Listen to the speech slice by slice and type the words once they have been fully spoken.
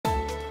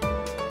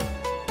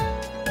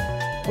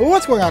Well,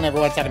 what's going on,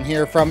 everyone? It's Adam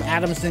here from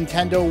Adam's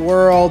Nintendo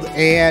World,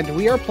 and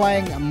we are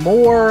playing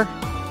more...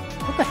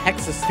 What the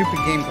heck's this stupid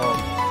game called?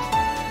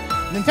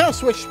 Nintendo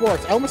Switch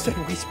Sports. I almost said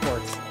Wii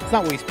Sports. It's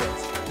not Wii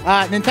Sports.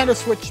 Nintendo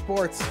Switch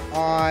Sports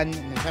on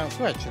Nintendo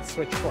Switch. It's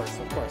Switch Sports,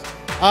 of course.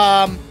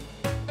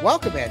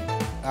 Welcome in.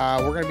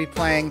 We're going to be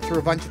playing through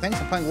a bunch of things.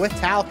 I'm playing with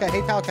Tallica.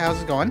 Hey, Tallica,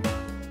 how's it going?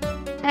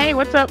 Hey,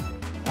 what's up?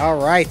 All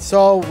right,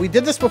 so we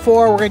did this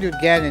before. We're going to do it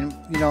again, and,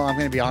 you know, I'm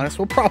going to be honest,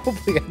 we'll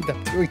probably end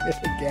up doing it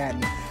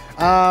again.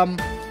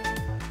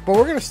 But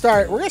we're going to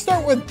start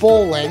with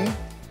bowling,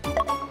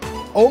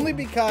 only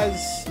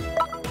because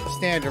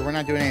standard, we're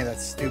not doing any of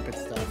that stupid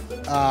stuff.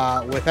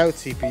 Without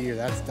CPU,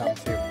 that's dumb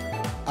too.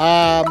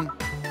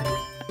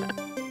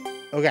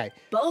 Okay,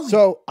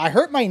 so I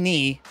hurt my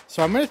knee,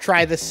 so I'm going to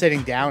try this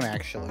sitting down,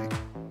 actually,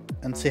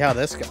 and see how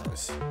this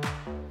goes.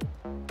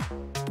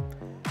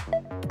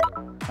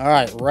 All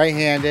right,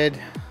 right-handed.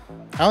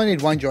 I only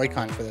need one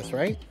Joy-Con for this,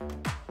 right?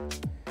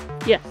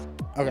 Yes.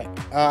 Okay,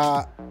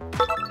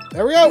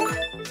 there we go.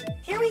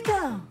 Here we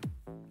go.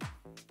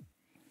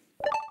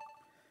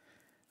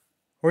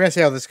 We're going to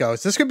see how this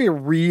goes. This could be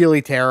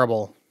really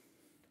terrible.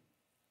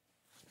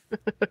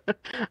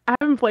 I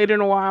haven't played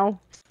in a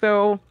while,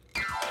 so...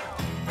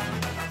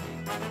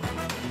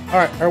 All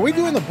right, are we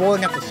doing the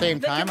bowling at the same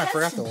time? I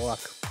forgot to look.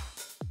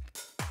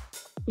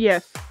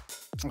 Yes.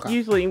 Okay.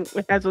 Usually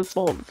it has us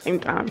bowl at the same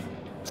time.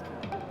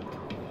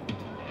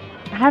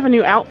 I have a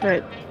new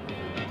outfit.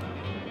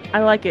 I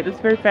like it. It's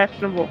very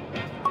fashionable.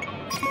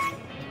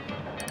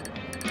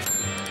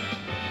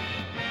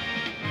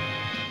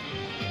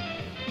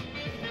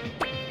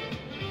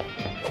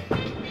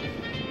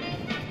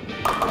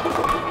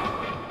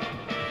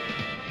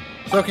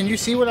 So can you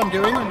see what I'm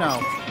doing or no?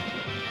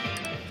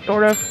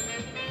 Sort of.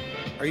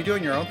 Are you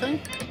doing your own thing?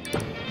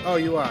 Oh,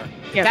 you are.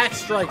 Yes. That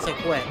strikes, I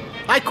quit.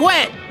 I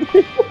quit!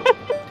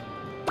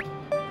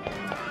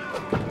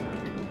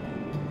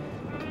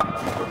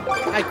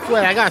 I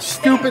quit. I got a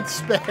stupid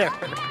spare.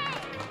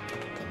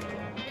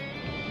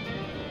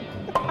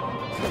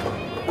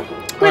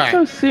 Quit Right.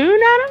 so soon,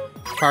 Adam?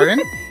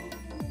 Pardon?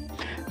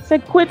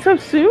 Said quit so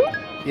soon?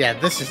 Yeah,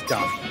 this is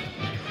dumb.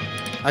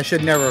 I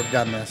should never have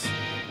done this.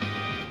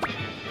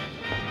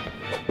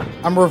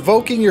 I'm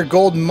revoking your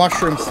gold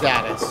mushroom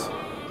status.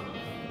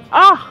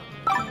 Ah!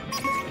 Oh,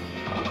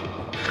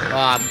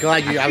 I'm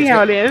glad you... I see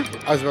how it is.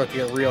 I was about to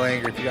get real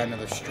angry if you got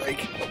another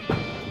strike.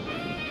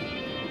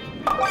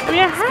 I mean,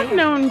 I have been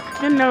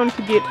known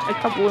to get a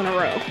couple in a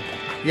row.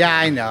 Yeah,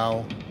 I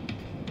know.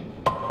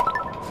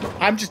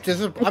 I'm just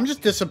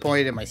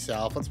disappointed in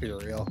myself. Let's be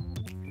real.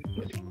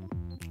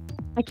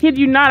 I kid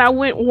you not. I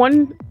went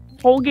one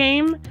whole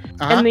game,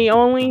 and I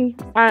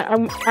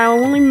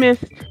only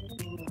missed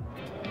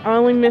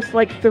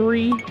like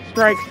 3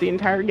 strikes the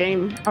entire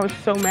game. I was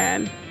so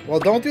mad. Well,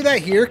 don't do that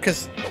here,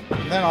 because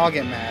then I'll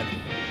get mad.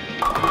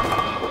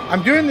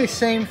 I'm doing the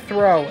same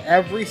throw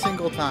every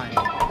single time.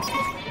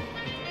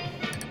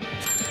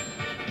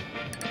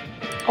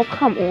 Oh,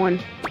 come on.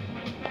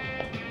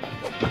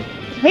 I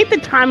hate the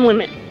time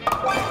limit.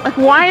 Like,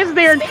 why is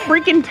there a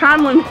freaking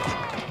time limit?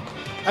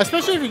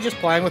 Especially if you're just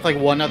playing with, like,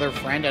 one other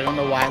friend. I don't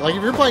know why. Like,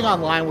 if you're playing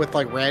online with,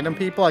 like, random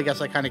people, I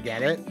guess I kind of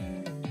get it.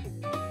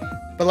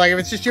 But, like, if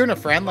it's just you and a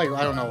friend, like,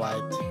 I don't know why.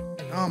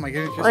 Oh, my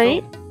goodness. You're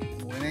right? still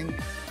winning.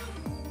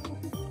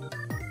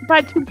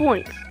 By 2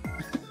 points.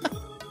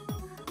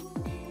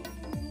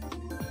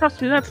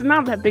 Trust me, that's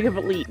not that big of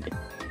a lead.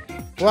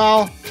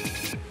 Well,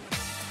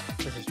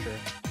 this is true.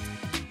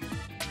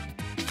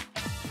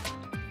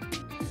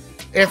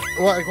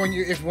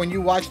 When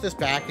you watch this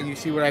back and you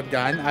see what I've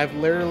done, I've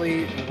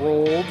literally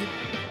rolled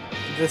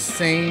the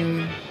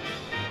same.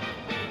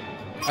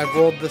 I've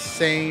rolled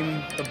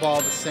the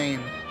ball the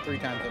same 3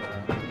 times in a row.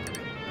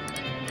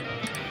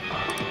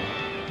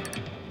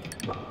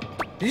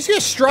 Did you see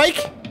a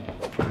strike?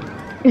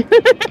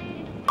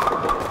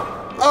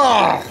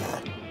 Oh!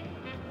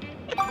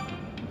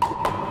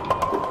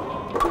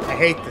 I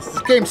hate this.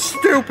 This game's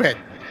stupid.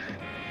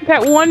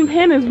 That one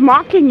pin is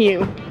mocking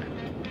you.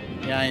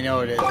 Yeah, I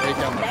know it is. Right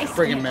down the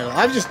friggin' middle.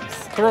 I've just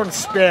thrown a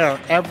spare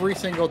every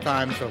single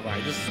time so far.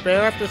 Just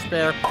spare after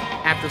spare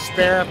after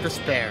spare after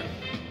spare.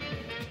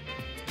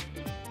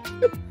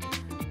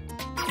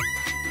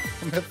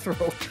 I'm gonna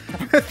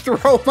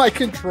throw my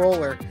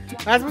controller.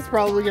 That's what's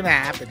probably gonna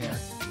happen here.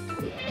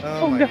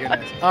 Oh my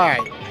goodness.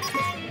 Alright.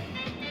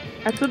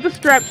 That's what the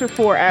straps are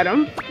for,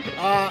 Adam.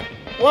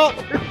 Well,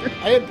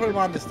 I didn't put them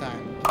on this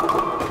time.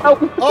 Oh,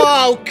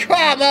 Oh,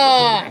 come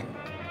on!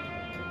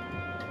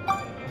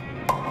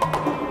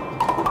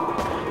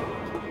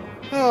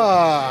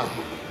 Oh.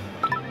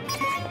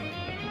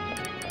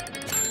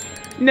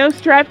 no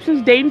straps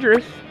is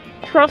dangerous.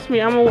 Trust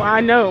me, I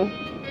know.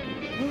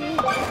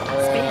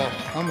 Oh,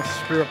 I'm gonna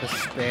screw up a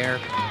spare.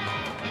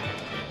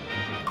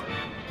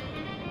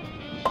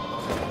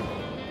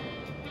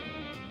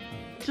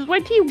 Just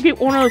wait till you get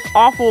one of those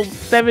awful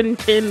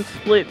 7-10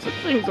 splits. Those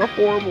things are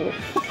horrible.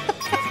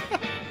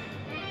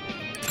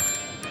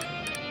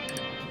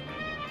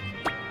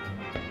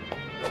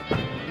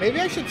 Maybe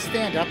I should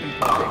stand up and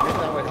play. Maybe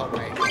that would help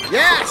me.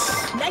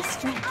 Yes! Nice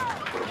strike.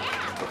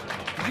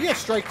 Did you get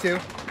strike two?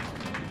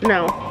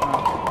 No.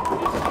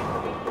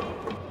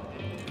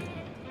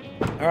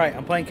 All right,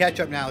 I'm playing catch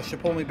up now. It should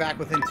pull me back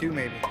within two,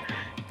 maybe.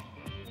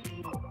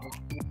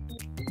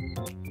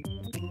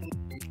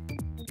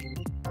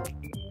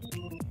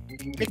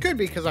 It could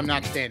be because I'm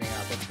not standing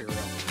up. Let's be real.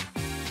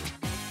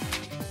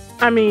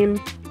 I mean,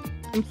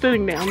 I'm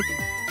sitting down.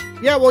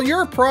 Yeah, well,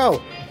 you're a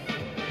pro.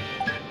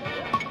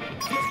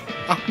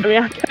 I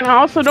mean, I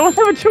also don't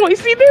have a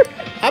choice either.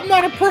 I'm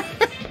not a pro.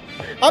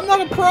 I'm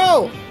not a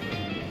pro.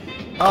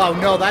 Oh,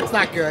 no, that's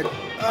not good.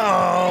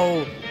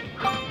 Oh.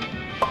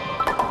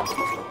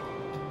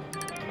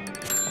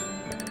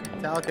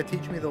 Tallica,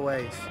 teach me the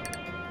ways.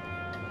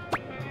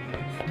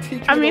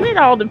 I mean, it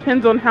all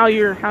depends on how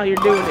you're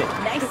doing it.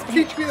 Nice.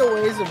 Teach me the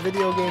ways of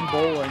video game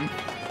bowling.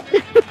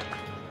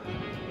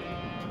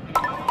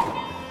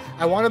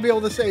 I want to be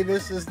able to say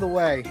this is the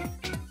way.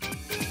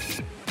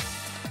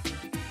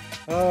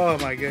 Oh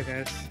my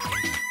goodness.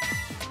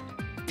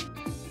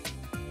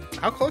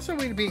 How close are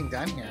we to being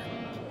done here?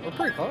 We're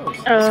pretty close.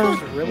 This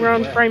goes really we're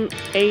on quick. frame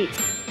 8.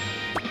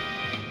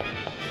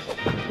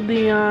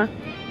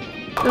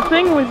 The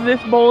thing with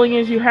this bowling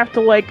is you have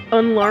to like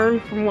unlearn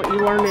from what you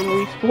learned in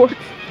Wii Sports.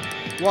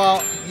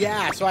 Well,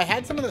 yeah, so I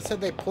had someone that said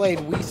they played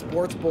Wii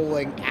Sports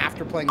Bowling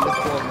after playing this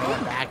bowling and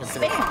went back and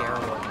said it's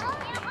terrible.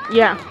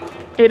 Yeah,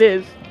 it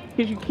is.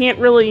 Because you can't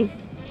really...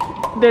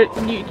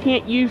 You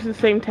can't use the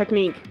same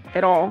technique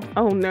at all.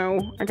 Oh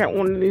no, I got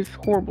one of these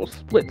horrible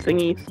split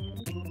thingies.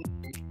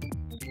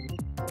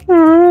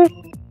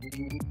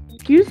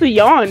 Excuse the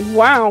yawn,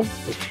 wow.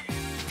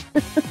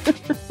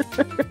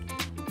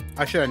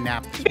 I should have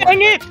napped.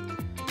 Dang it!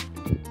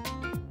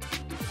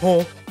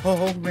 Oh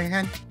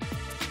man.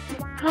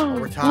 Oh,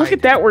 we're tied. Look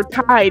at that, we're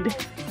tied.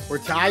 We're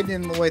tied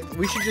in with...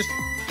 We should just...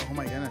 Oh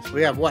my goodness.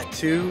 We have, what,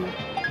 two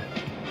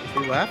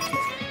left?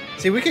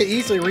 See, we could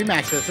easily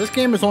rematch this. This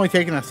game is only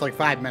taking us like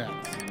 5 minutes.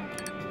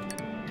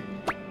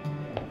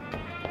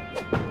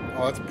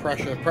 Oh, that's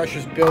pressure. The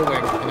pressure's building,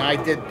 and I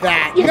did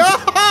that. Yes.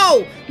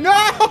 No!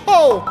 No!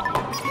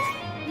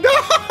 No!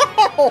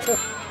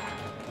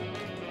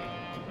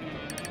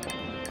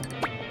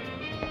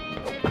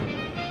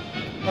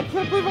 I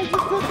can't believe I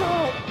just did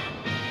that.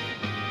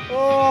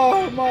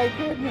 Oh my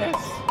goodness.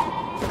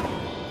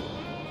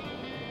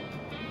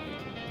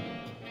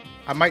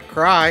 I might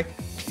cry.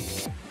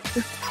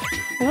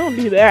 Don't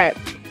do that.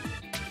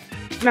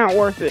 It's not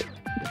worth it.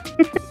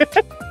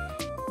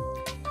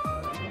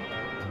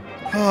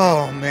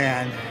 Oh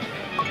man.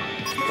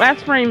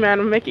 Last frame,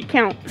 Adam. Make it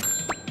count.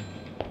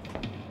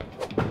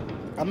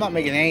 I'm not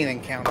making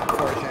anything count,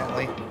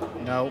 unfortunately.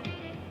 No.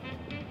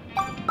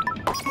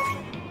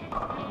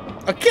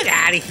 Oh, get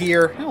out of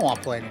here. I don't want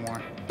to play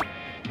anymore.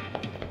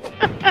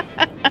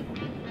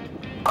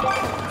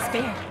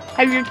 Spare.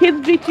 Have your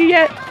kids beat you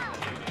yet?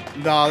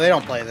 No, they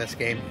don't play this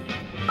game.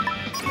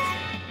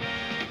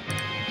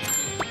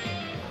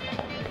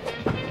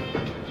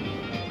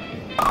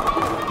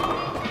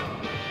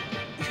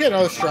 You get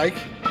another strike.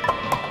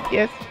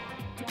 Yes.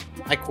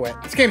 I quit.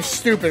 This game's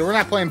stupid. We're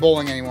not playing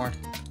bowling anymore.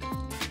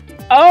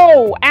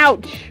 Oh,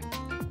 ouch.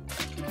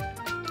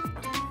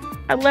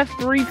 I left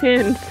 3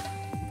 pins.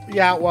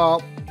 Yeah,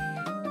 well...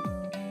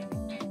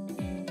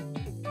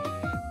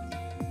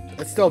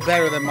 It's still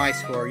better than my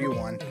score. You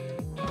won.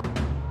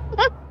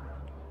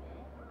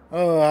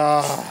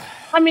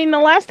 I mean, the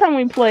last time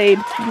we played,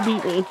 you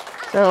beat me.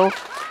 So,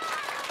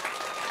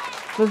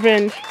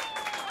 revenge.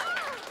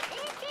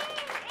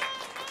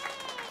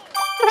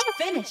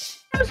 Finish.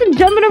 Person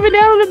jumping up and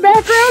down in the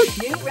background.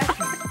 New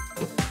record.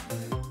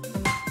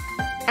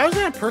 How is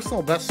that a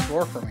personal best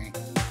score for me?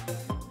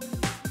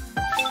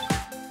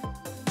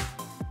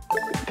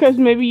 Because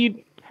maybe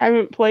you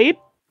haven't played.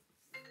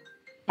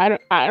 I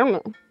don't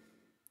know.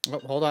 Oh,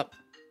 hold up.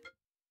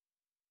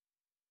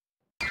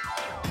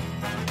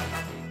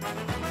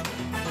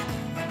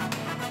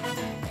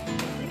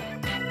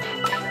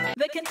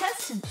 The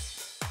contestants.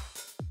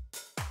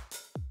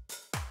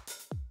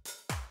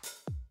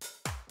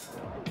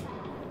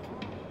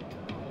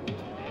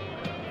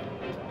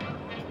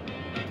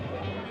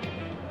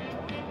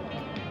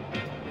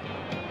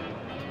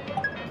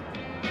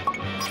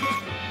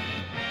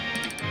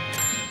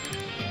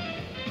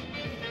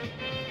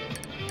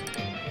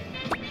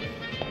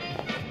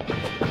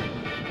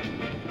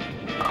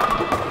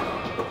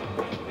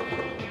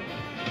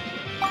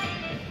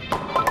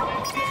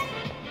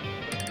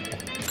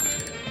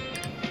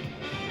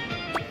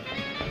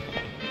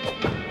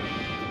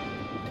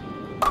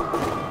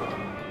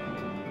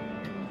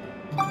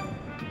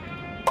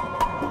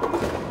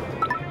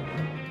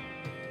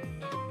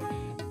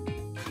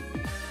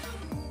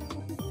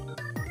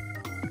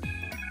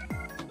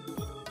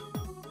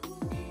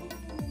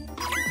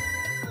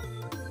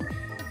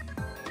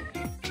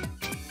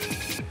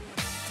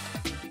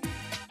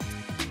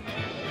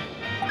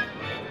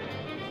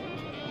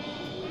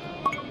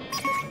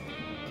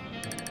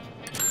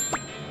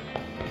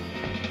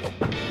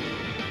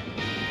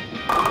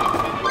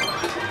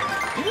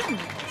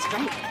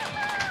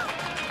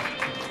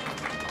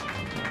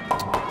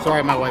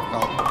 Sorry, my wife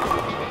called.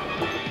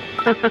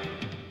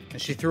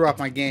 And she threw off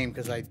my game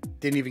because I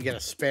didn't even get a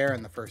spare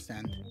in the first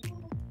end.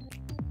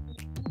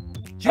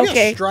 Did you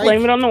get a strike?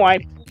 Blame it on the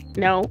wife.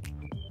 No.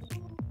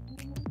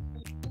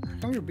 How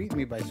come you're beating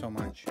me by so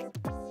much?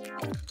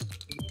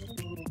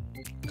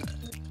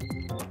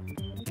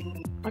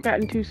 I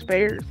got in 2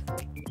 spares.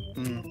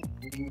 Hmm.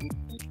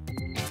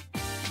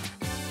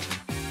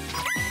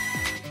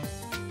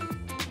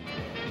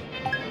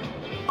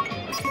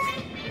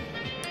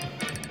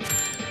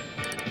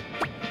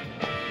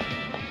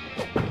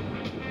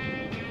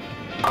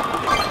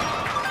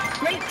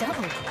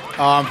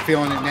 Oh, I'm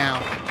feeling it now.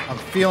 I'm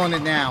feeling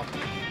it now.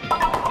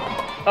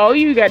 Oh,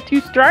 you got 2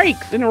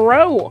 strikes in a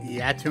row.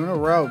 Yeah, 2 in a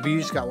row. But you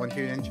just got 1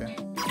 too, didn't you?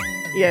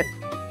 Yes.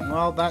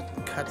 Well,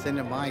 that cuts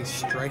into my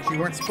strikes. You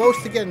weren't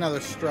supposed to get another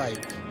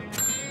strike.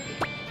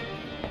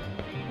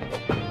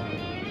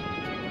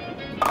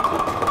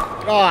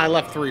 Oh, I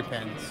left 3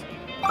 pins.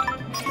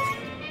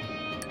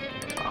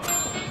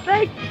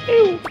 Strike 2.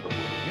 You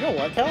know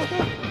what,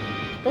 Tallica?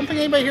 Don't think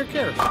anybody here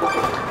cares.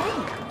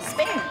 Hey,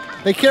 spare.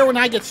 They care when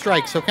I get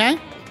strikes, okay?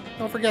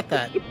 Don't forget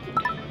that.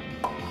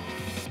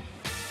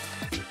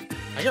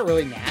 I get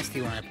really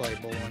nasty when I play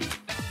bowling.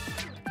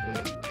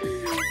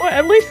 Well,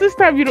 at least this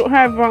time you don't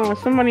have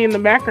somebody in the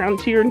background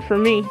cheering for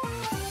me.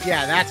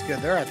 Yeah, that's good.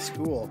 They're at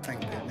school,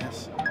 thank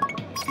goodness.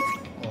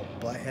 Little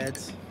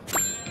buttheads.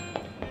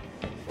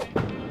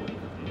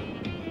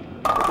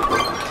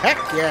 Heck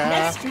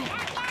yeah!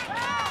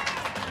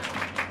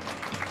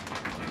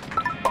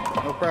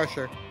 No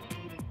pressure.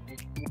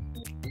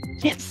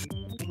 Yes.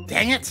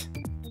 Dang it!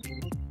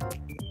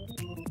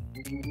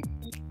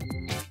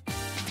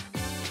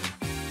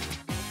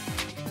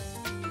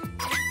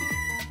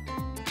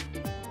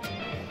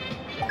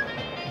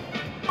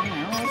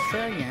 Let's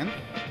try again.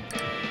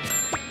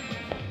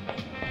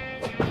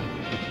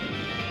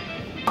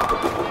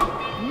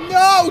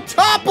 No!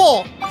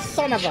 Topple!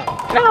 Son of a...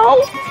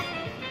 No!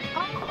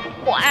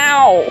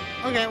 Wow!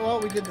 Okay, well,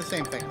 we did the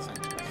same thing.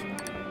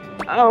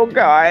 Oh,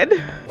 God.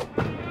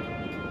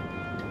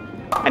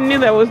 I knew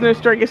that was no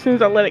strike as soon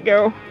as I let it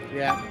go.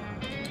 Yeah.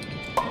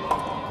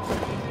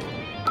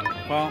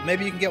 Well,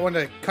 maybe you can get one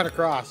to cut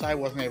across. I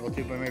wasn't able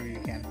to, but maybe you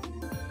can.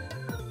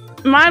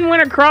 Mine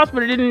went across,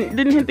 but it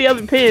didn't hit the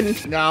other pin.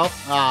 No?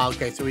 Oh,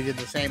 okay, so we did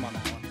the same on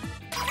that one.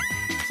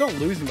 Still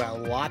losing by a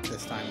lot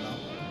this time, though.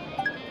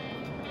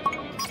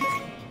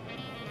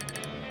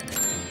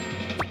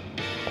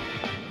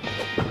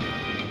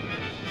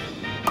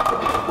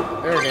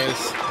 There it is.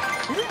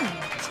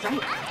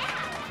 Strike.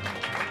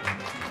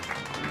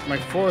 My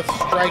 4th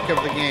strike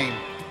of the game.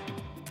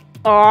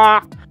 Aw,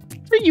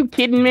 are you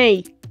kidding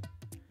me?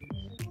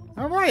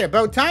 All right,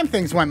 about time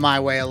things went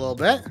my way a little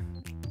bit.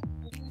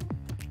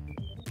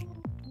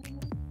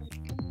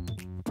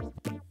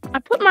 I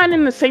put mine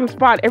in the same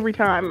spot every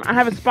time. I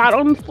have a spot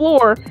on the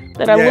floor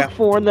that I look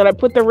for that I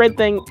put the red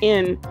thing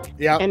in.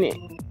 Yeah. And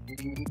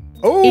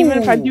Ooh.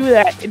 even if I do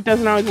that, it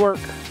doesn't always work.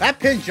 That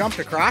pin jumped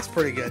across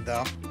pretty good,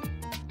 though.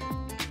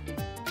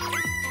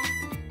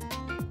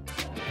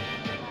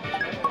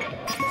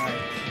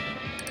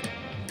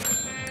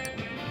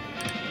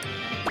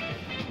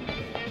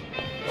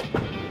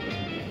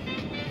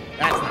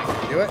 That's not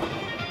gonna do it.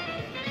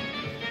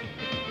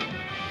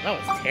 That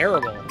was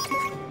terrible.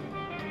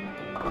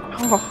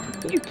 Oh,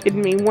 are you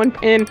kidding me? 1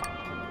 pin.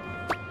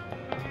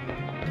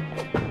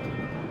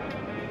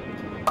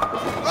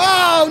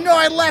 Oh no,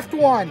 I left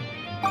one.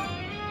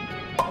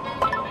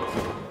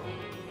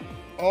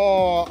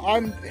 Oh,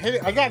 I'm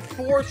hitting. I got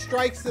 4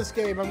 strikes this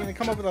game. I'm gonna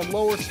come up with a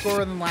lower score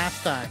than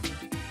last time.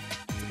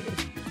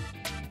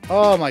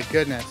 Oh my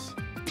goodness.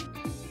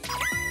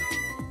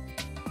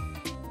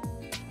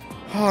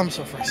 Oh, I'm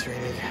so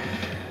frustrated.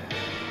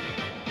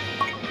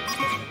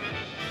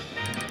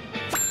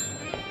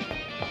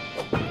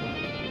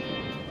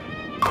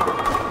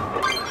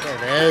 There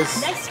it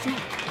is. Nice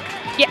strike.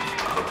 Yeah.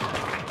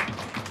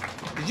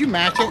 Did you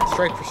match it,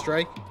 strike for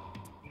strike?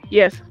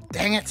 Yes.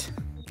 Dang it.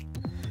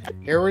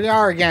 Here we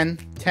are again,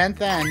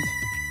 10th end.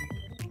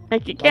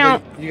 Make it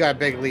count. You got a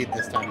big lead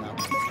this time, though.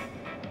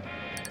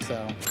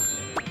 So.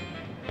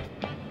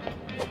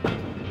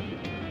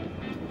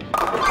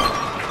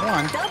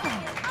 1. Double.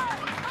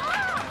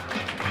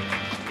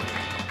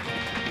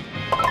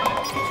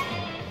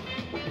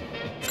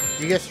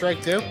 You get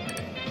strike 2?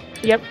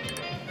 Yep.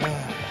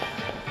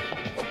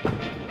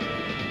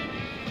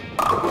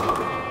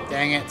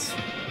 Dang it.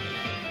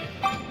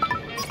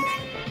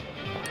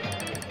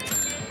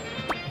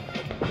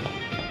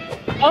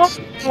 Oh,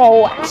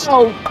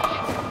 ow.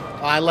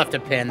 Oh, I left a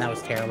pin. That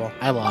was terrible.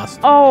 I lost.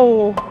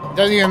 Oh. It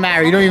doesn't even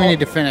matter. You don't even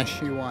need to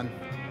finish. You won.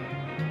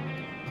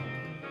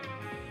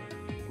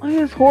 Look at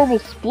this horrible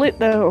split,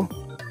 though.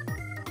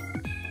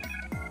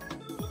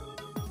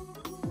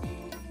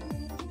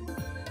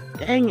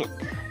 Dang it.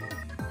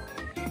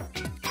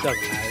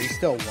 Doesn't matter. You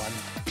still won.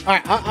 All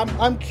right.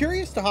 I'm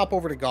curious to hop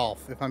over to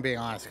golf, if I'm being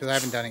honest, because I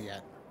haven't done it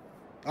yet.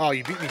 Oh,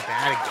 you beat me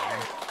bad again.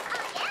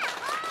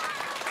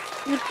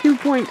 You have 2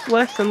 points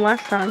less than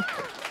last time.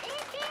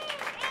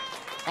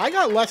 I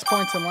got less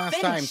points than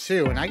last time, Finish.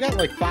 too, and I got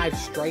like 5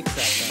 strikes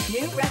that time.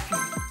 New record.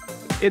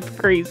 It's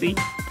crazy.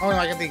 Oh, no,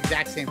 I got the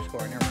exact same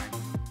score. Never mind.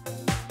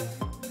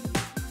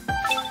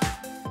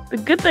 The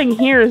good thing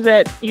here is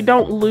that you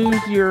don't lose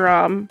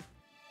your,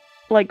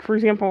 like, for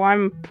example,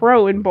 I'm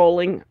pro in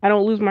bowling. I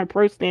don't lose my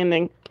pro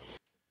standing.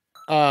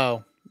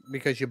 Oh,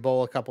 because you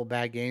bowl a couple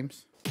bad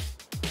games?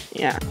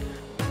 Yeah.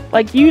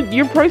 Like,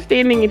 your pro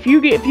standing, if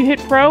you hit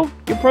pro,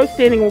 your pro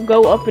standing will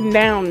go up and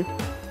down.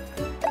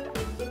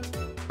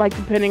 Like,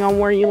 depending on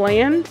where you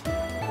land.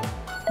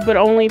 But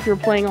only if you're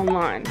playing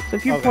online. So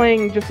if you're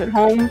playing just at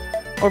home,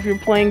 or if you're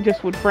playing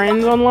just with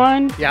friends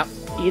online, yeah,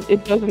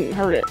 it doesn't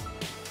hurt it.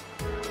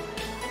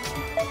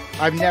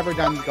 I've never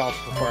done golf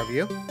before, have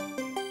you?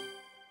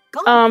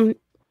 Golf.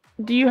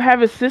 Do you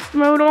have assist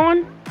mode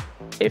on?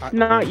 If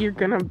not, you're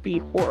gonna be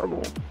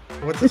horrible.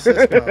 What's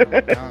assist mode?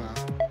 I don't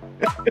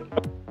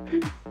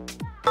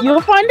know.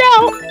 You'll find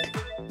out!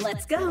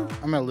 Let's go.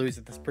 I'm gonna lose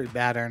it. That's pretty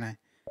bad, aren't I?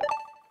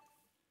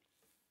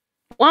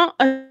 Well,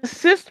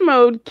 assist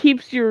mode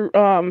keeps your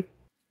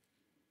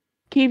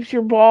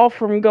ball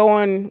from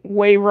going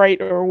way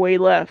right or way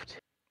left.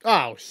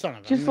 Oh, son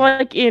of a... Just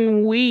like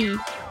in Wii.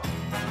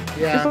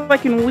 Yeah. Just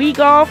like in Wii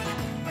golf,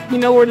 you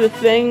know where the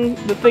thing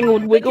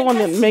would wiggle and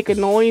then make a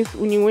noise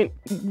when you went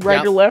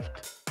right or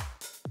left?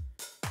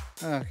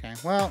 Okay,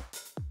 well...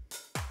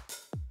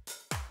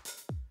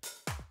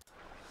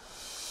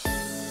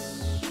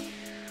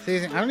 See,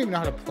 I don't even know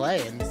how to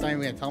play, and it's not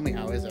even gonna tell me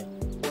how, is it?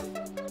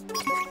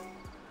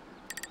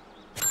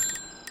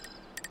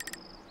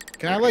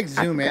 Can I, like,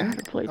 zoom in?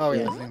 Oh,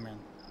 yeah, zoom in.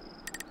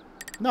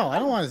 No, I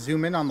don't want to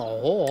zoom in on the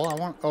hole. I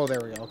want... Oh,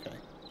 there we go, okay.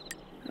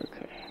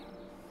 Okay.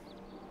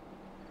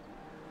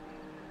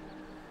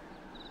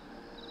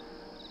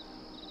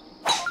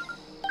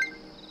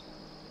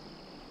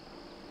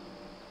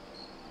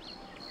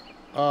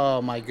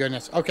 Oh, my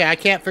goodness. Okay, I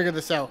can't figure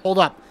this out. Hold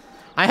up.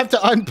 I have to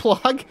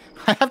unplug.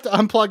 I have to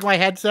unplug my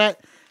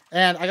headset,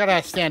 and I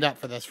gotta stand up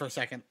for this for a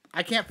second.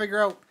 I can't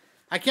figure out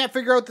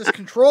this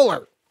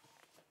controller.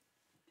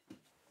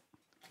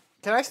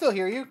 Can I still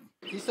hear you?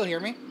 Can you still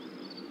hear me?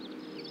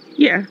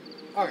 Yeah.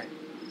 Okay.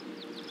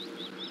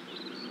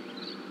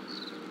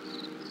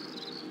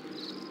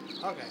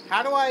 Okay.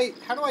 How do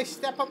I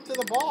step up to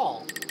the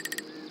ball?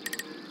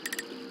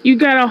 You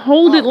gotta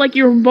hold it like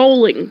you're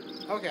bowling.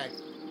 Okay.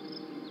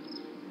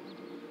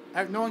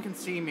 No one can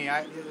see me.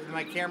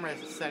 My camera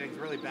setting's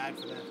really bad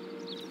for that.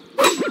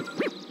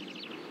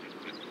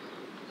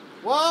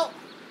 Well.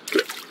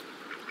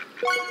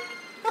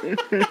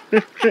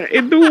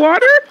 In the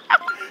water?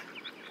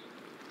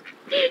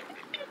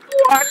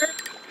 Water.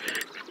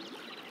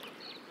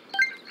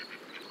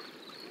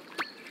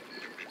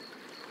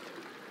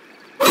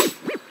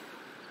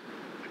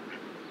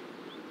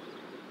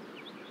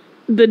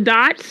 The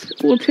dots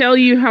will tell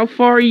you how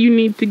far you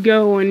need to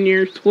go on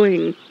your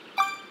swing.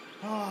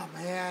 Oh,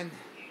 man.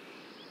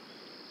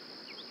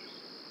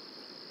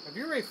 Have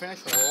you already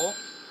finished the hole?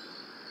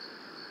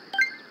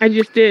 I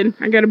just did.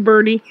 I got a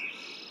birdie.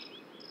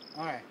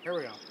 Alright, here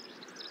we go.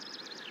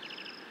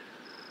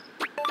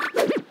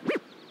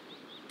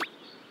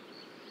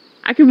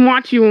 I can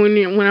watch you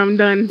when I'm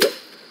done.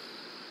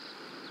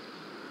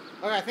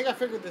 Okay, I think I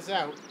figured this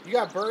out. You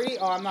got birdie?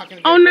 Oh, I'm not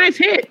gonna get Oh, birdie. nice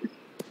hit.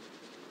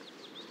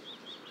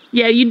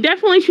 Yeah, you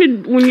definitely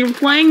should, when you're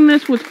playing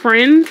this with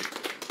friends,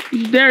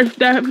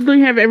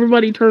 definitely have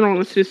everybody turn on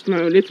assist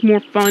mode. It's more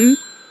fun.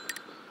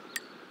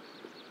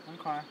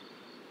 Okay.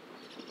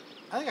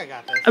 I think I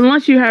got this.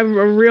 Unless you have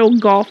a real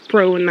golf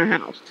pro in the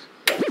house.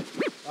 Oh,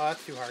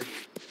 that's too hard.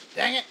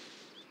 Dang it!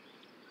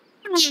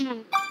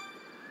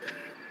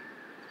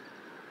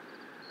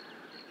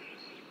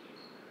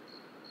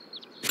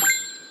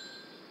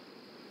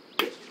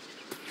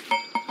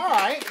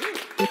 Alright.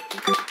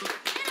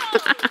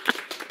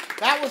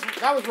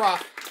 That was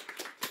rough.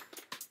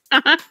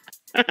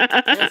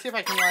 Let's see if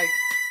I can, like,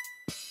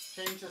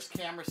 change this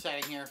camera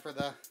setting here for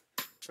the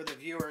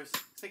viewers.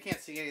 They can't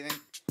see anything.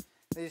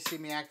 They just see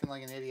me acting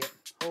like an idiot.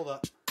 Hold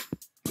up.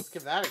 Let's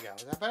give that a go.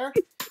 Is that better?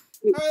 Oh,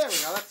 there we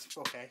go. That's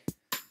okay.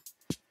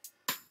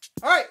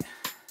 Alright.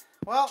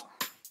 Well,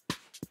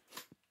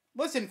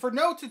 listen, for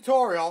no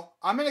tutorial,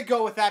 I'm going to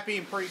go with that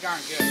being pretty darn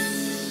good.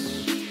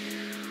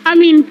 I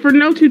mean, for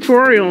no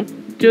tutorial,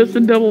 just a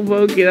double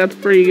bogey, that's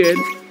pretty good.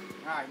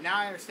 Alright, now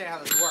I understand how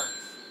this works.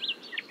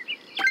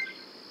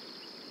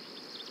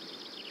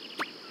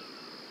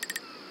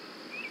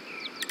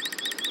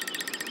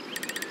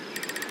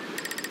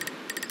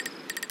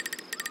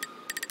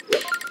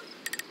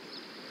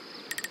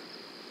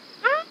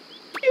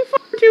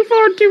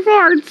 Too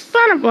far,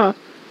 son of a... Well,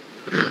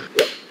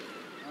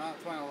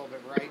 it's went a little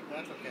bit right, but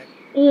that's okay.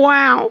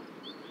 Wow.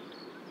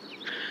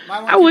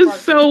 Mine went I too was far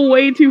so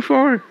way too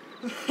far.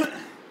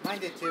 Mine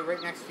did too,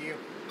 right next to you.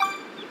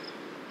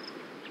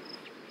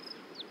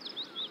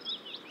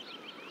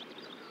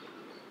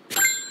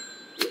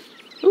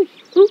 Ooh.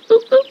 Go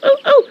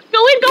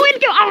in.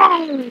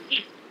 Oh!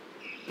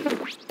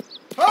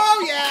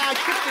 Oh yeah, I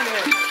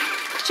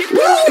chipped it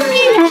in.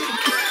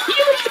 You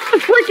used the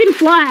freaking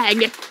flag.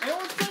 I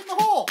almost put it in the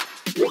hole.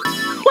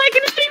 Like,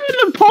 it didn't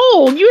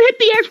pole. You hit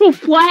the actual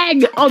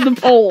flag on the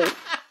pole.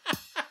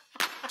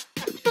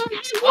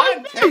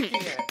 I'm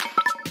taking it.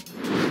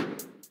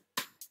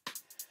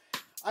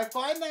 I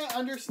find that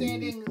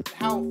understanding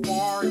how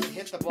far to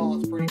hit the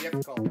ball is pretty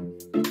difficult.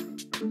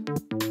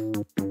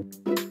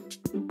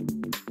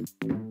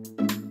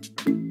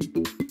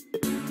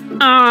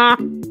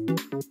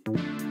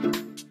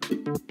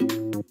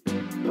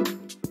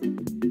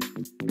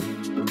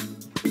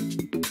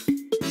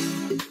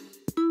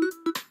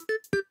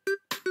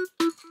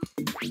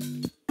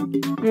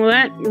 Well,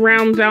 that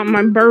rounds out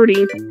my birdie.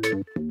 You're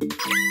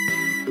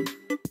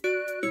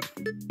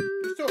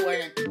still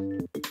waiting.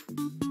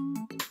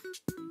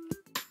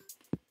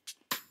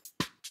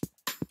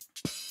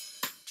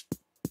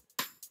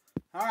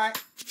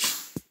 Alright.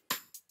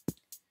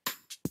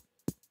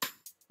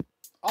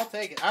 I'll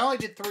take it. I only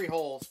did 3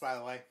 holes, by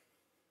the way.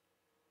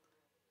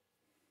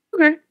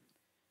 Okay.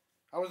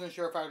 I wasn't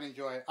sure if I would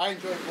enjoy it. I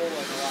enjoyed bowling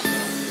a lot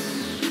more.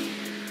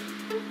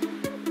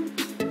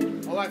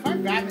 Although I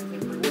find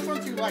badminton, which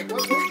ones do you like?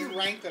 What would you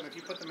rank them if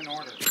you put them in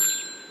order?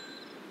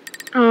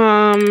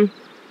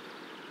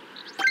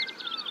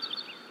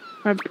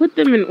 If I put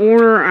them in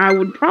order, I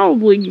would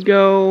probably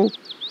go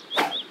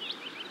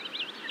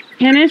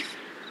tennis,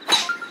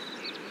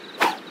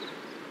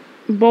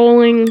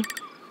 bowling,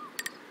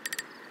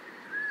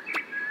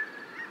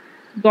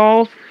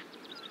 golf,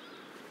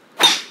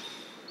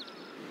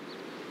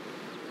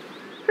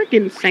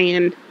 freaking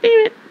sand.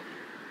 Damn it.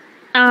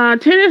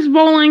 Tennis,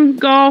 bowling,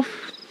 golf.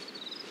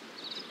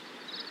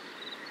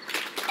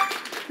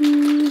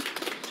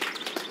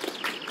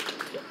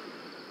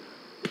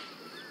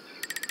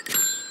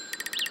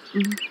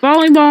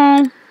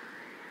 Volleyball,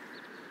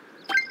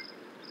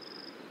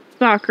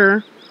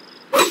 soccer.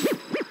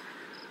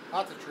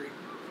 That's a treat.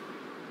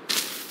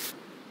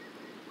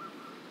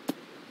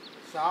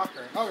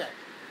 Soccer. Okay.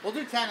 We'll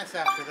do tennis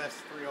after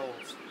this 3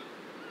 holes.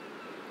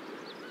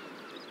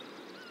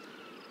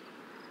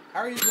 How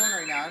are you doing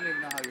right now? I don't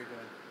even know how you're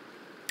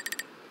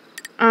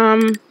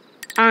doing.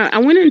 I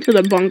went into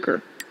the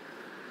bunker.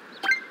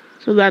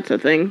 So that's a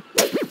thing.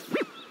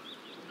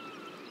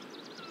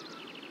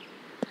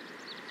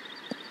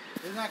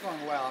 It's not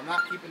going well. I'm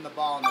not keeping the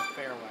ball in the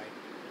fairway.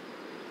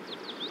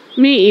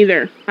 Me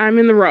either. I'm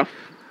in the rough.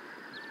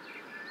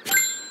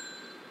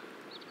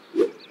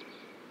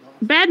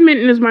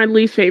 Badminton is my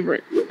least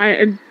favorite.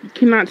 I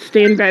cannot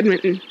stand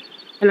badminton.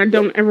 And I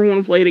don't ever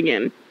want to play it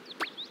again.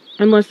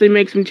 Unless they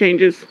make some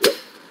changes.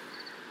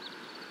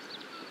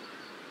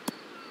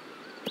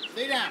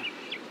 Stay down.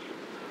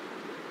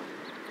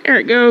 There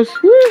it goes.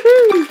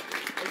 Woohoo!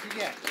 What'd you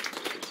get?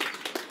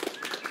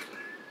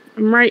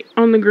 I'm right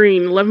on the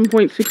green.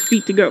 11.6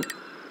 feet to go.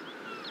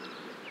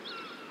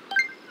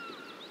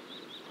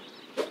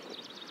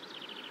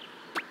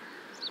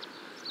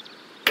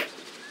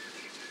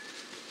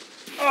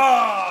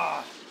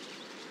 Ah!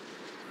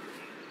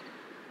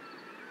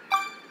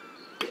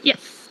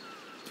 Yes.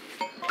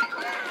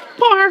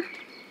 Par.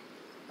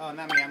 Oh,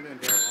 not me. I'm doing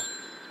terrible.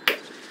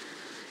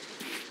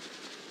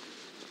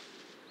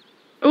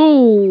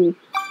 Oh.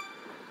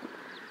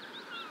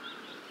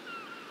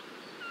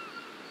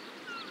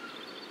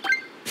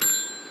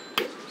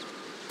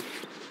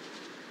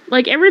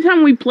 Like, every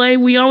time we play,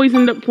 we always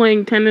end up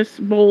playing tennis,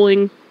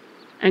 bowling,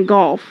 and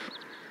golf.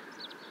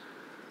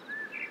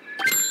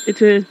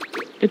 It's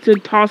a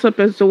toss-up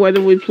as to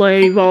whether we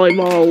play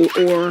volleyball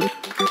or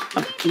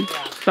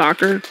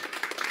soccer.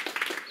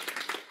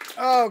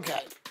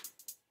 Okay.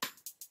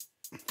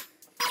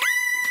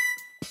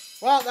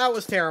 Well, that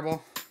was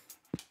terrible.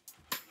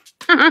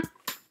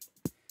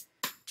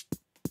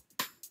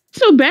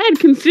 So bad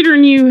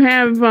considering you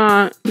have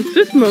the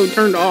assist mode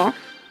turned off.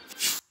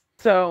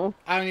 So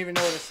I don't even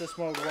know what assist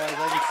mode was. I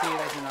didn't see it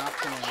as an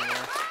option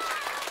anymore.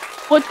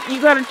 what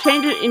you gotta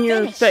change it in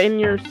your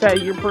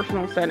your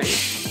personal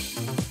settings.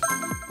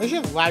 They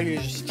should allow you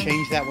to just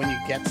change that when you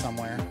get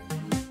somewhere.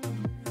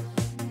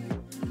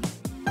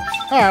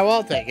 Alright, well,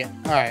 I'll take it.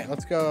 Alright,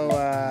 let's go,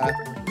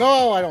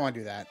 no, I don't want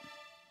to do that.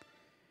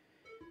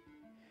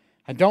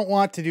 I don't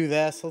want to do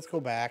this. Let's go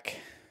back.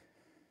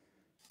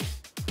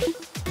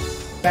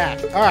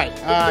 Back. Alright,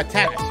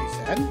 tennis, you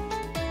said.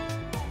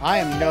 I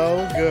am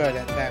no good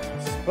at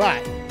tennis,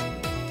 but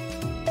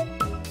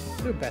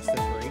let's do best of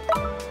 3.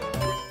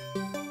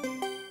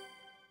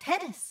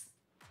 Tennis.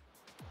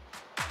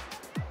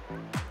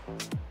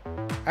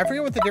 I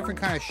forget what the different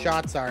kind of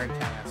shots are in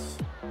tennis.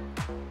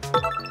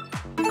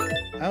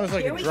 That was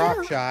like Here a we drop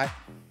go. shot.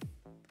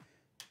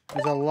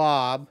 There's a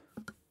lob.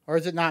 Or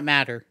does it not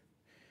matter?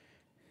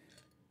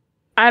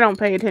 I don't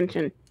pay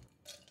attention.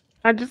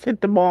 I just hit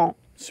the ball.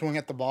 Swing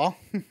at the ball?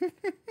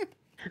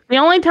 The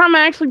only time I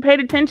actually paid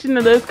attention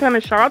to those kind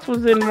of shots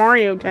was in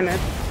Mario Tennis.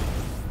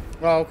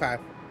 Oh, okay.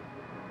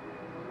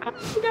 I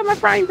got my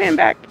frying pan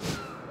back.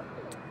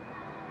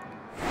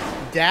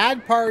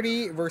 Dad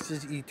Party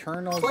versus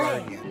Eternal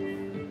Guardian.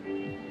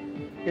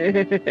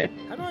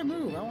 How do I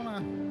move?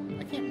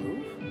 I can't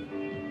move.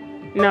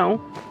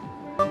 No.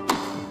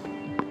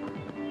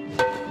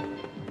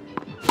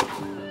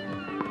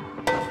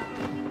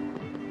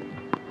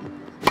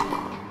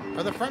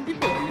 Are the front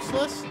people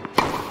useless?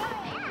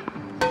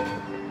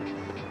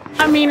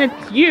 I mean,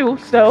 it's you,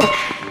 so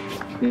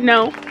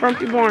no, front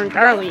people aren't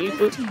entirely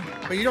useless.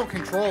 But you don't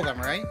control them,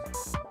 right?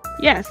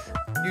 Yes.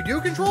 You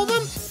do control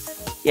them?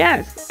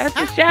 Yes, that's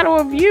a shadow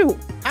of you.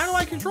 How do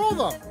I control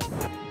them?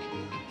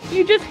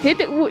 You just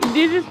hit it. You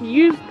just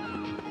use.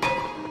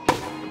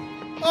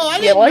 Oh, I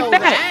Yeah, didn't like know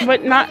that,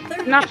 but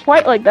not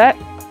quite like that.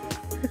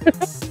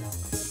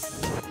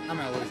 I'm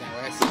gonna lose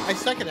anyway. I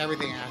suck at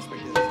everything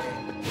aspect of this game.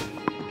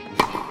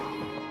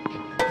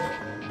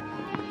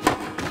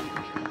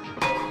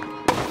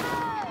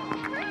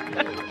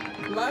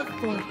 Love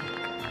point.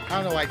 I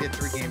don't know why I did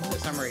 3 games of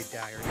this. I'm already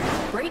tired.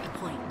 Break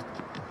point.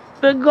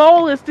 The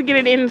goal is to get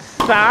it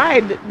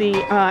inside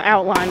the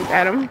outlines,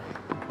 Adam.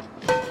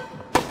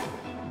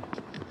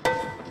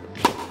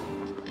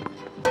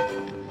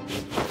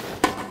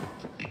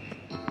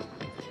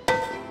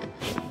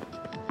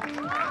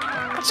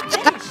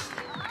 Finish.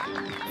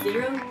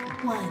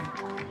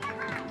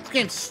 0-1. This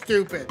game's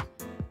stupid.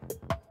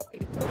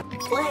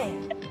 Play.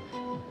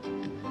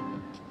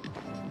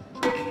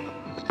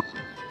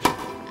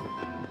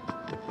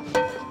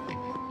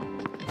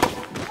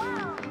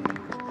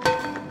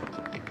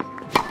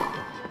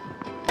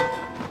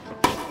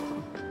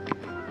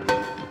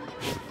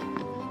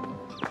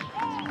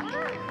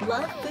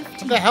 Love 15.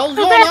 What the hell's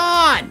going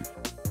on?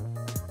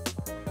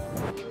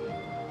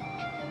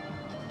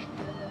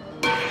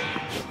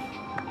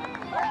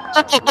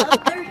 Love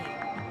 30.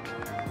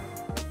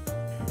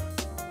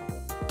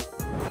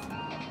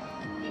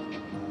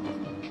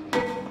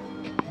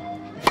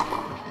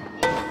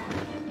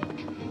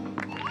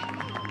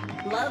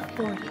 Love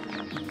 40.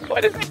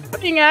 What is he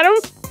putting, Adam?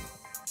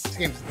 This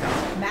game's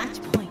dumb.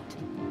 Match point.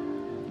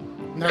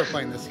 I'm never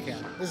playing this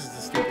again. This is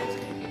the stupidest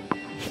game.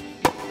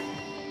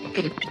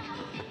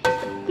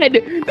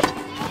 Finish.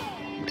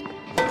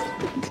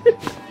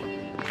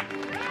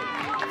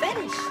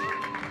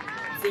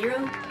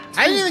 0.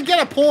 I didn't even get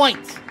a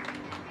point.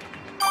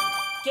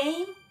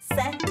 Game,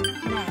 set,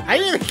 match. I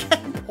didn't even get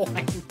a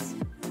point.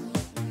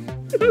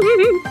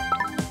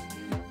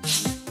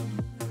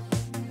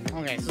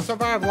 Okay, so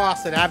far I've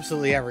lost at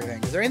absolutely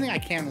everything. Is there anything I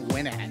can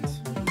win at?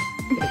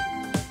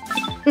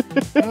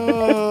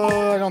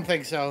 Oh, I don't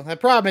think so. The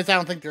problem is I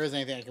don't think there is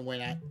anything I can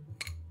win at.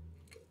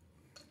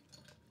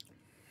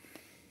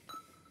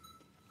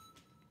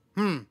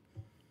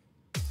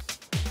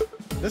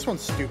 This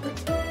one's stupid.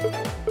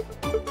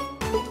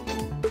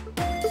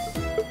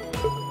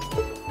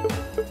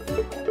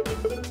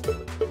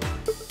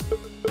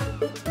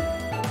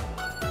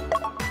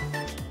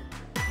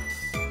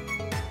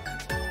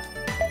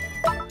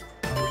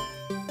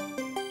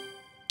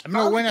 I'm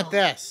gonna win at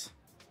this.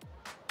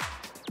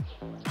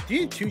 Do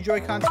you need 2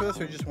 Joy-Cons for this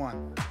or just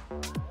 1?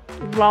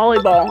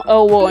 Volleyball.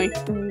 Oh boy,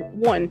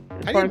 1.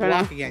 How do you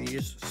block again? You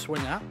just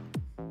swing up?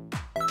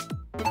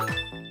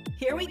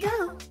 Here we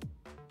go.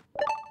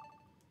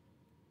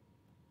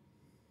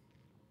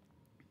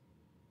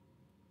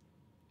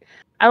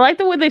 I like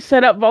the way they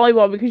set up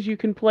volleyball because you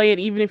can play it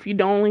even if you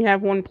don't only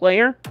have 1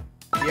 player.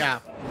 Yeah.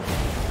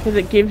 Because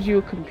it gives you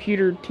a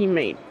computer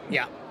teammate.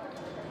 Yeah.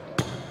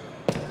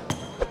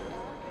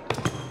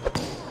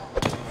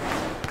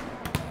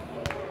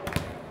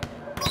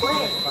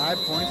 Play. 5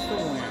 points to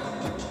win.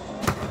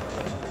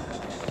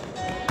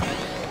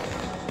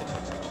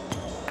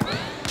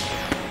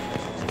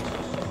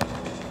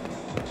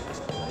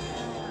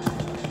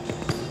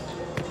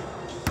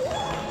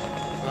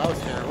 That was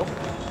terrible.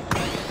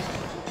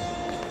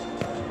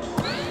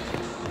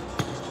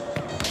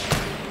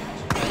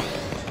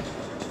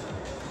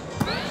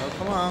 Oh,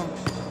 come on.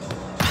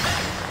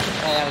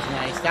 Oh, that was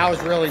nice. That was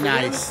really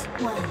nice.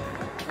 1.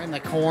 Right in the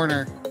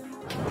corner.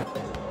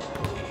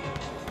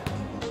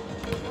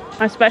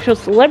 My special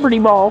celebrity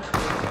ball.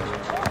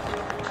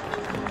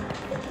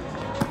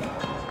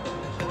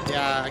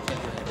 Yeah, I can't do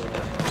it.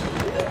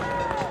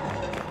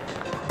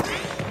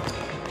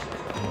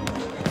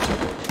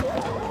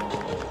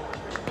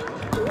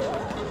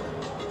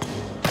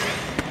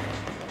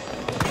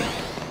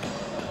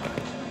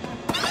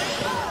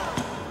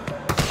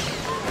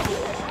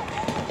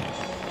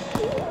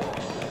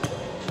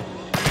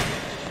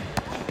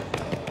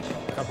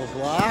 Couple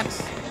blocks.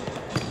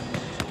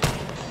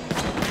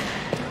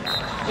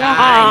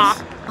 Nice.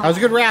 That was a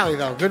good rally,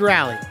 though. Good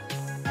rally.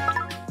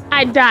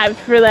 I dived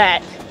for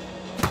that.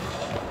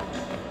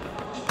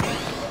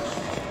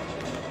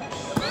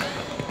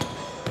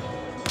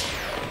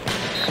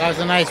 That was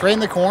a nice, right in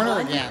the corner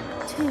again.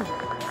 2.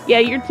 Yeah,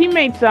 your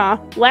teammate's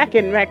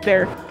lacking back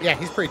there. Yeah,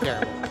 he's pretty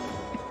terrible.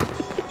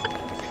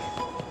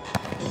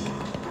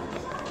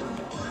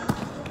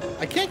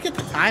 I can't get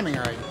the timing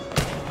right.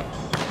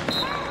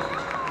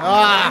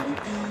 Ah,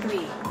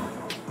 3.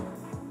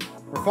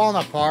 we're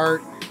falling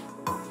apart.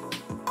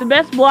 The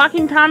best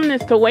blocking timing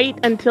is to wait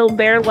until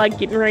they're like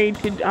getting ready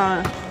to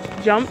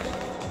jump.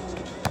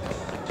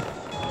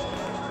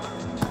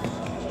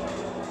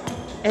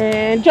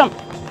 And jump.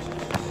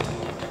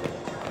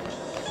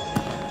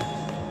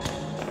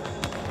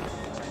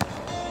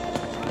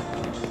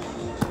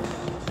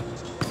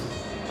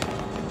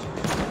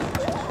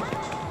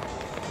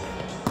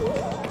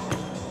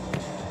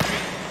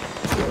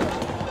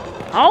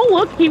 Oh,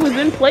 look, he was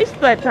in place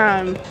that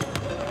time.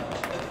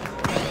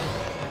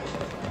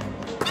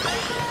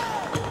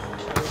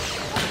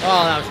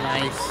 Oh, that was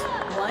nice.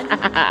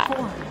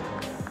 1-4.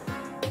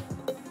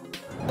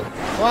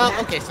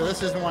 Well, okay, so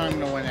this isn't what I'm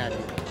gonna win at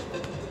either.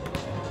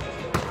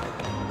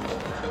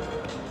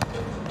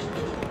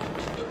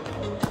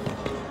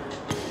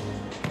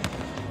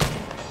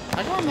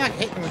 How come I'm not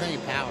hitting with any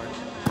power?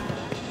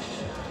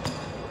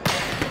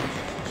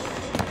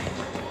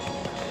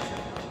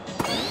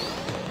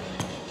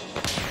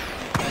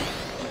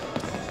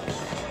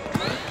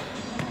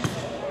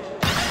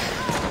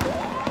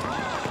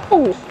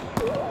 Oh.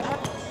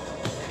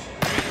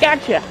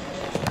 Gotcha.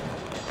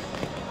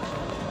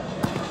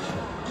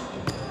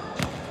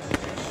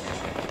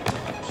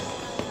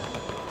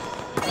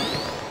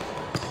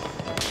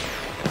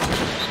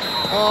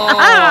 Oh.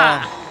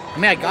 Aha! I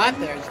mean, I got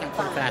there. I just didn't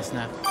put it fast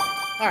enough.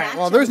 All right.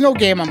 Well, there's no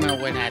game I'm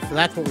gonna win at, so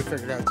that's what we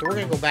figured out. So we're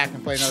gonna go back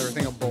and play another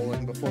thing of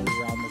bowling before we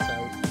round this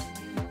out.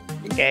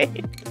 Okay.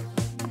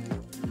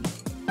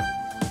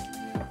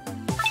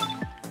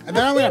 And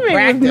then I'm gonna He was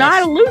practice.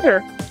 not a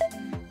loser.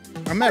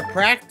 I'm gonna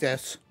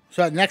practice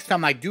so that next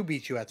time I do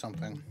beat you at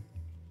something.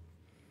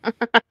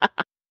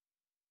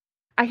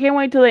 I can't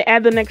wait till they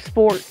add the next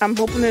sport. I'm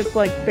hoping it's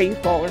like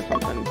baseball or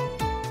something.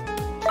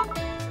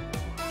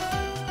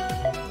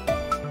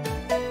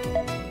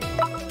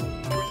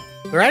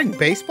 They're adding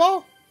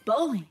baseball?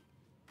 Bowling.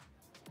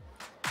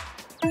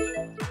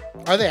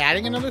 Are they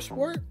adding another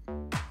sport?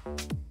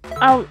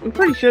 Oh, I'm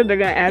pretty sure they're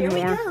gonna add Here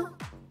we more. go.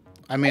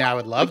 I mean, I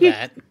would love Like you-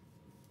 that.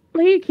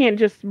 Like, you can't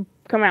just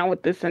come out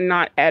with this and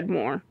not add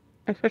more,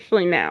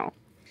 especially now.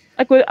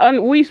 Like with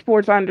Wii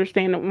Sports, I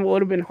understand it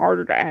would have been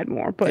harder to add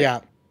more, but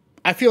Yeah.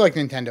 I feel like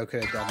Nintendo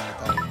could have done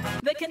that, though.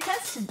 The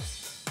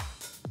contestants.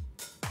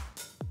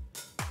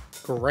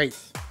 Great.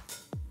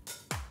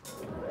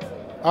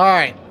 All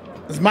right.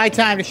 It's my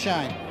time to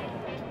shine.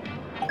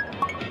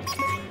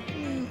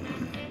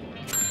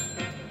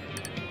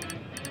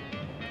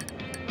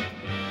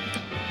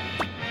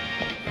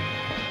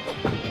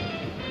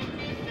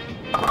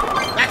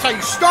 That's how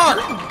you start.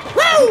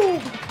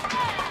 Woo!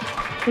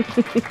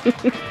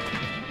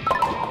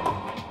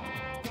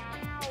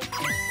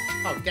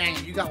 Oh, dang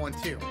it. You got one,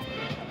 too. Oh,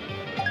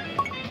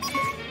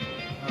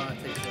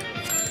 that takes the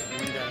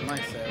wind out of my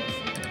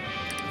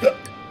sails.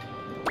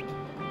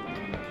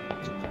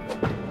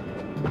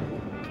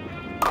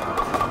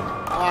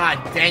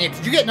 Ah, dang it.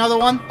 Did you get another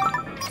one?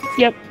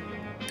 yep.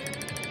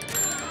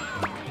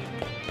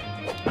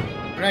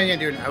 We're not even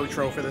gonna do an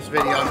outro for this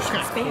video. I'm just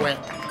gonna quit.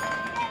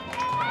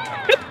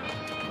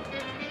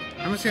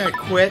 I'm just gonna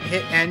quit,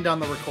 hit end on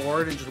the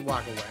record, and just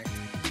walk away.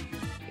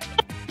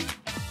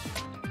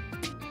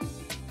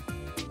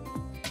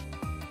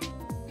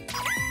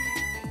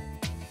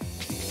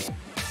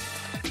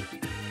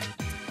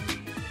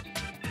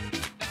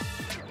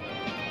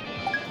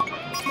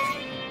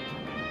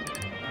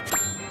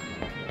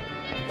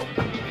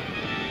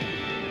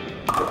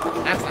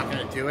 That's not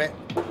gonna do it.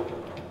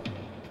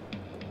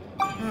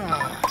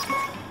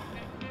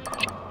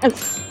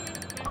 Yes.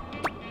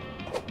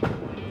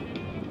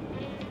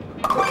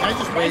 Can I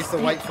just raise the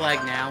white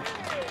flag now?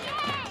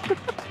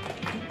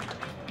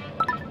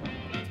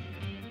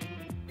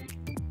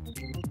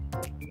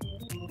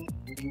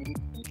 You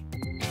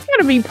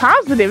gotta be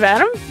positive,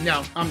 Adam.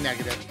 No, I'm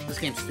negative. This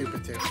game's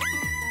stupid too.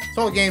 This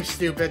whole game's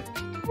stupid.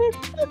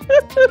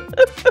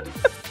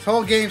 This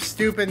whole game's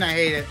stupid and I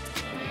hate it.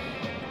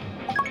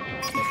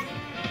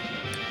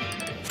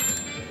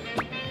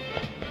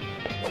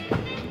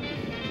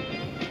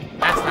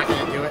 That's not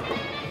gonna do it.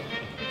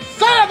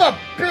 Son of a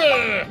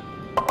bitch!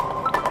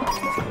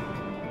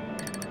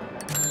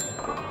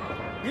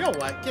 You know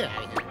what? Get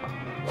out of here.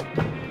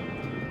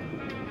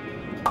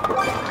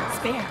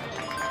 Spare.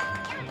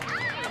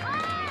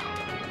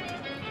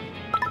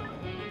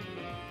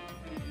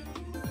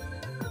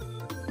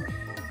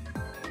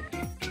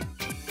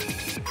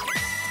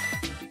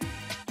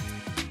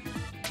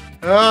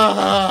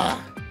 Ugh.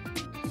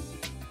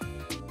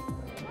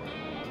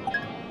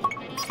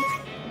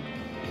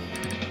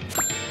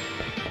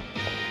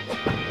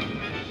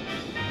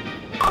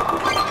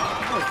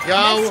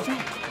 Go. Next hit.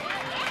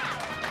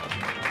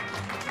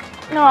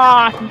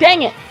 Aw,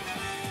 dang it.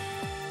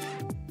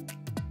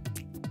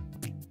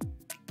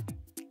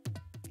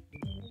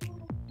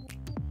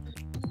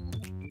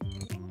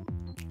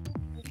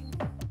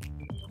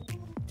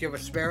 Do you have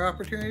a spare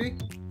opportunity?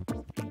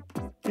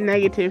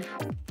 Negative.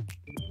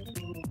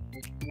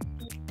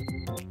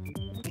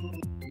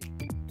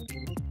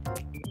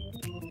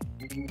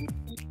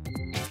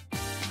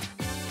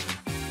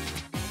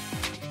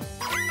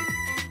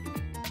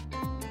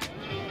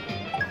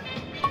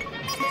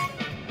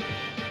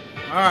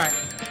 All right.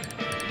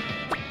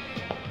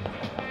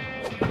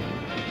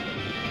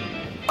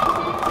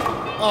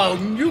 Oh,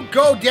 you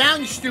go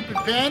down, you stupid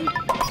pen.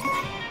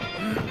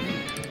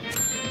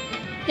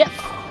 Yes.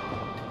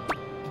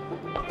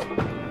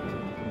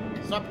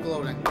 Stop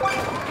gloating.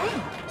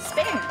 Hey,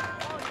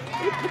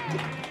 spare.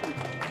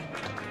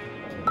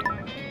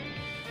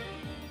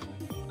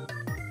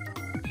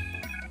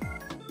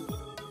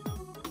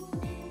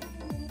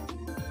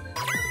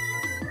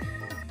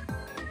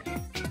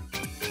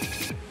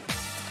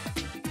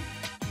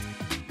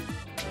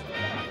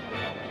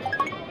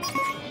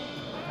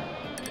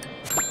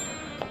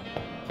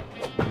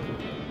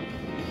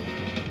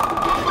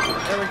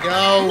 we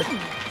go.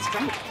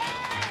 Strike.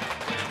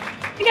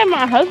 I think if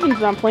my husband's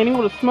not playing, he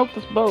would have smoked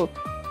us both.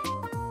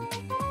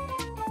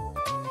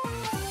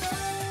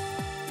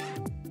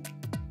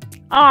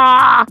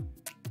 Ah!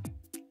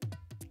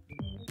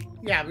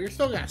 Yeah, but you're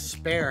still gonna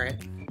spare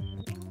it.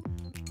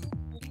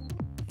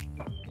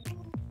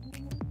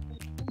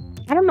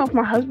 I don't know if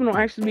my husband will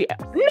actually be.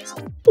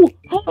 No!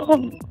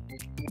 Oh.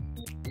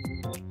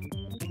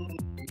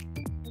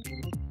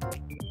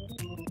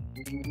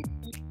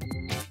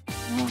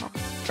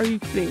 Are you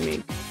kidding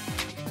me?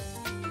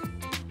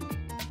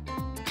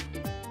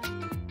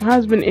 My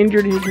husband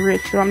injured his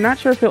wrist, so I'm not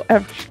sure if he'll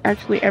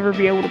actually ever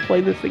be able to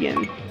play this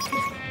again.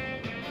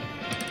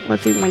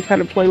 Unless he learns how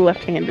to play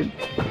left-handed.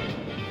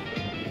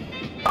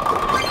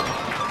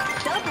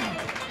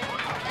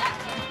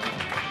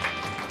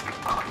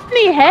 What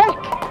the heck?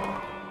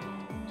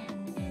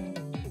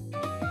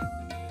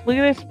 Look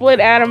at this split,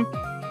 Adam.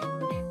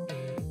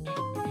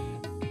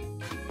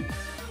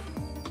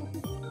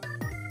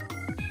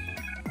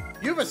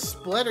 You have a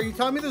split? Are you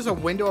telling me there's a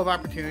window of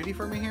opportunity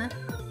for me here?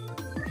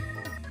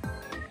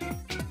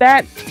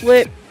 That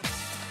split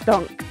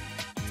stunk.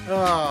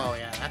 Oh,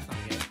 yeah, that's not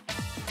good.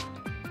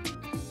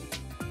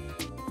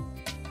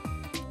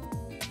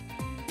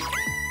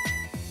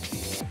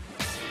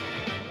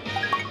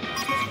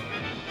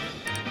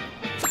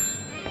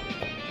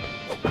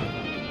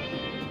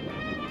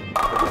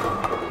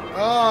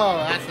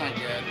 Oh, that's not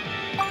good.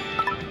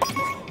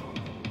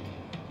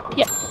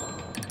 Yes.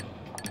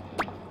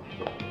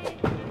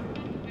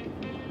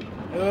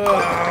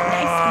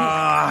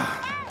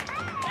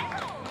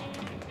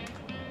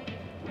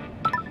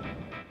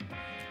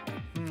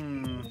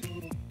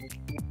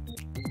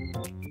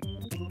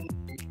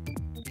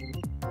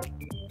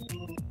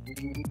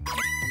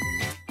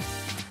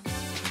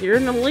 You're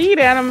in the lead,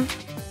 Adam.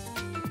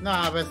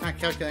 Nah, but it's not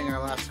calculating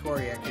our last score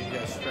yet because you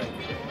got a strike.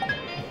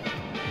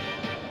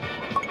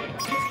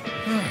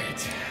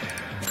 Alright.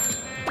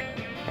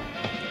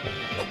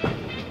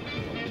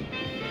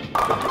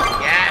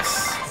 Yes!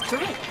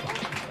 Strike.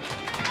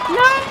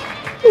 No!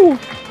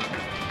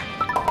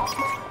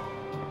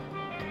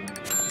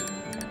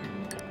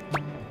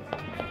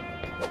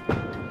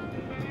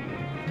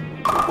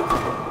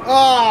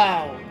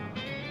 Oh!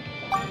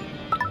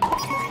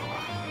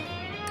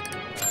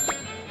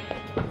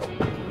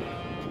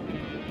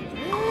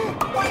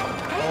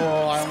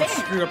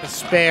 Screwed up a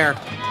spare.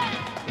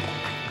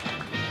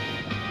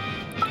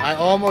 I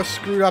almost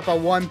screwed up a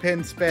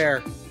one-pin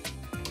spare.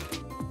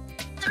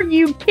 Are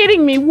you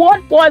kidding me?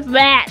 What was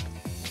that?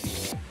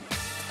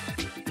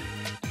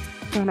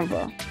 Son of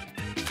a...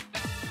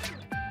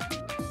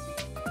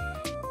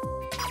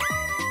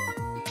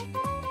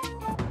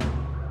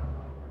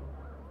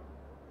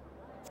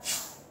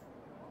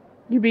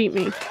 You beat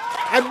me.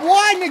 I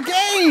won the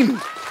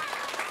game!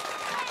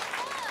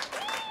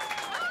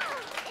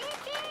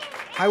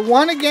 I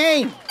won a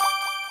game!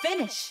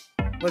 Finish.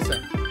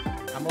 Listen,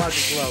 I'm allowed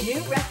to gloat.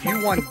 New record.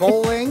 You won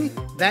bowling,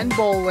 then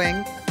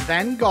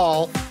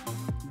golf,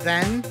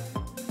 then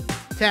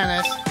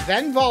tennis,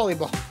 then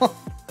volleyball.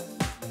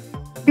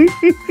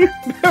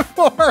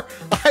 Before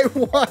I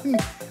won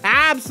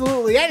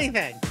absolutely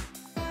anything.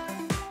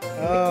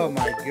 Oh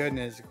my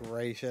goodness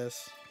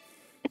gracious.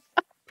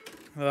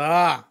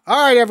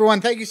 Alright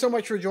everyone, thank you so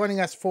much for joining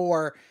us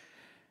for...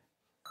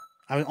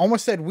 I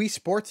almost said Wii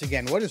Sports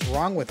again. What is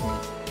wrong with me?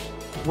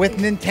 With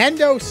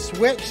Nintendo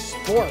Switch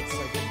Sports.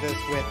 I did this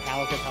with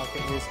Tallica.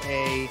 Tallica is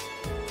a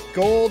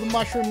gold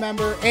mushroom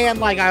member. And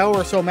like I owe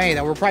her so many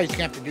that we're probably just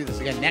going to have to do this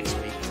again next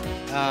week.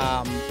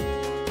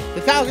 The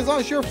Tallica, as long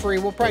as you're free,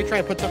 we'll probably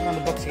try to put something on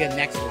the books again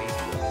next week.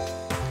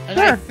 And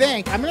I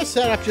think I'm going to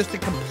set up just a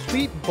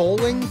complete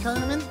bowling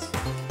tournament.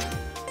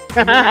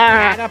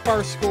 Add up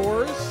our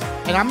scores.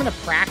 And I'm going to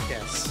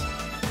practice.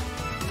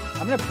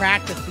 I'm going to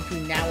practice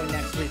between now and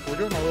next week. We're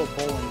doing a little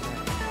bowling tournament.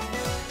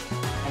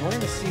 And we're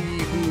going to see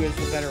who is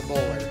the better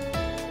bowler.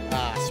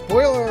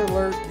 Spoiler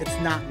alert, it's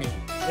not me.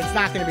 It's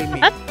not going to be me.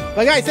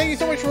 But guys, thank you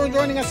so much for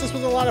joining us. This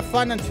was a lot of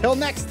fun. Until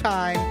next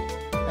time,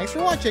 thanks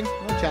for watching.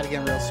 We'll chat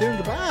again real soon.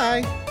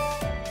 Goodbye.